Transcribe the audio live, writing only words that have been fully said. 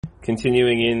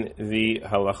Continuing in the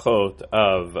halachot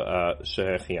of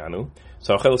Shehechianu.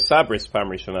 So Achel Sabris Pam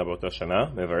Rishona B'Oto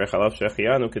Shana Mevarech Alav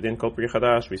Shehechianu Kedin Kol Pri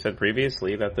Chadash. We said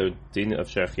previously that the din of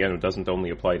Shehechianu doesn't only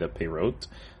apply to peirot,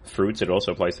 fruits, it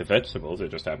also applies to vegetables.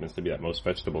 It just happens to be that most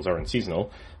vegetables aren't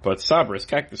seasonal. But Sabris,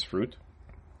 cactus fruit,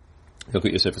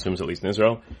 Hilchot Yosef assumes at least in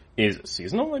Israel, is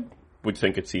seasonal. I would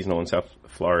think it's seasonal in South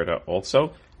Florida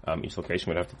also. Each location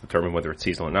would have to determine whether it's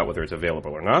seasonal or not, whether it's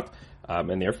available or not,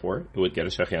 and therefore it would get a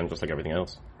shechianu just like everything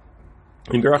else.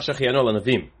 If you made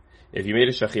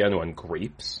a shechianu on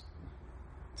grapes,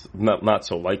 it's not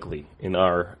so likely in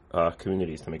our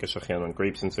communities to make a shechianu on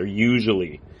grapes since they're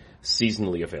usually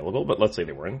seasonally available, but let's say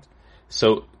they weren't.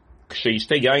 So, when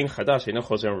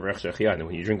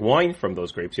you drink wine from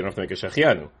those grapes, you don't have to make a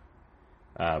shechianu.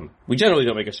 We generally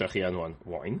don't make a shechianu on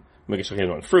wine. We make a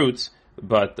shechianu on fruits,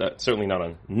 but certainly not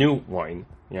on new wine,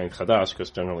 yain chadash,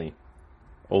 because generally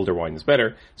older wine is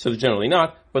better, so they're generally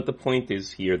not, but the point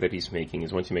is here that he's making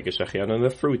is once you make a shechianu on the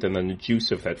fruit and then the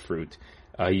juice of that fruit,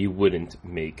 you wouldn't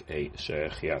make a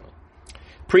shechianu.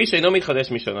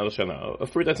 A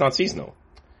fruit that's not seasonal.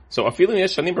 So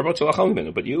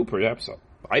but you perhaps,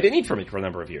 I didn't eat from it for a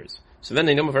number of years. So then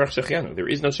they know there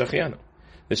is no shechianu.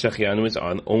 The shechianu is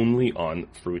only on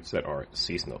fruits that are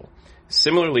seasonal.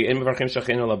 Similarly, you don't make a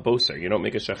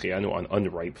shechianu on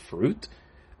unripe fruit.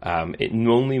 It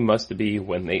only must be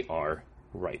when they are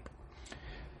ripe.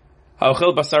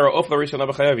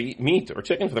 Eat meat or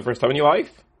chicken for the first time in your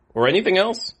life, or anything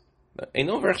else.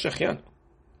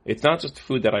 It's not just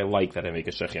food that I like that I make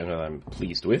a shechianu that I'm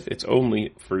pleased with. It's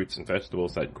only fruits and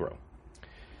vegetables that grow.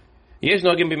 There are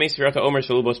those who have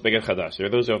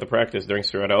the practice during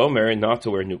Sfirat HaOmer not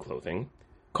to wear new clothing.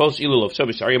 New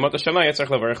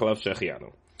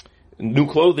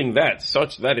clothing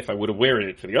such that if I would have worn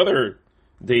it for the other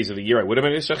days of the year, I would have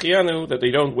made a shechianu, that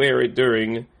they don't wear it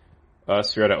during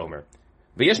Sfirat HaOmer.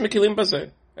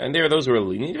 And there are those who are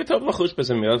lenient. And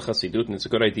it's a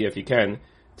good idea if you can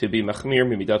to be machmir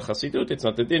mimidat chasidut. It's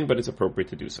not the din, but it's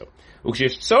appropriate to do so.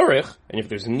 And if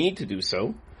there's a need to do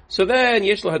so, so then,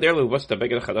 it's better to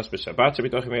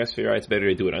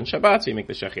do it on Shabbat, so you make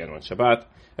the shechianu on Shabbat,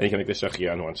 and you can make the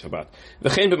shechianu on Shabbat.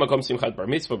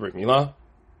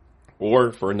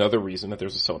 Or for another reason, that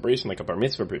there's a celebration like a bar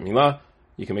mitzvah, brit milah,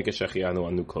 you can make a shechianu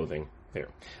on new clothing there.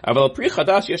 But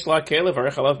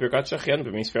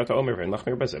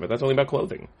that's only about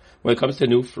clothing. When it comes to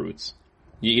new fruits,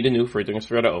 you eat a new fruit during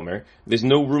Sfirat HaOmer, there's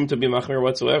no room to be machmir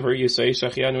whatsoever. You say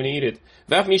shechianu when you eat it.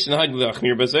 Even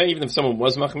if someone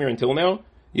was machmir until now,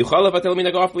 it's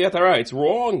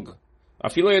wrong.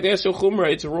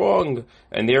 It's wrong.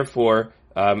 And therefore,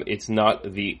 it's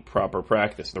not the proper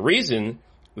practice. The reason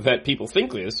that people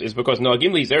think this is because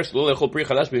there's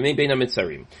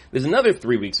another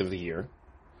 3 weeks of the year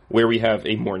where we have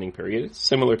a mourning period,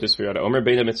 similar to Sfirat HaOmer,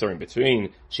 Bein HaMitzarim,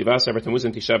 between Shiva Asar Tammuz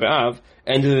and Tisha B'Av,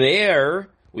 and there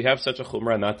we have such a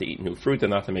chumrah not to eat new fruit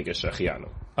and not to make a shechianu,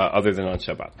 other than on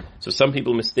Shabbat. So some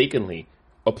people mistakenly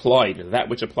applied that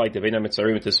which applied to Bein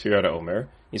HaMitzarim to Sfirat HaOmer.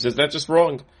 He says that's just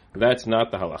wrong. That's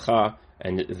not the halacha,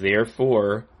 and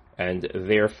therefore,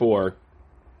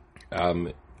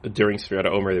 during Sfirat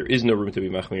HaOmer there is no room to be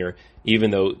machmir,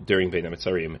 even though during Bein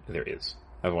HaMitzarim there is.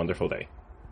 Have a wonderful day.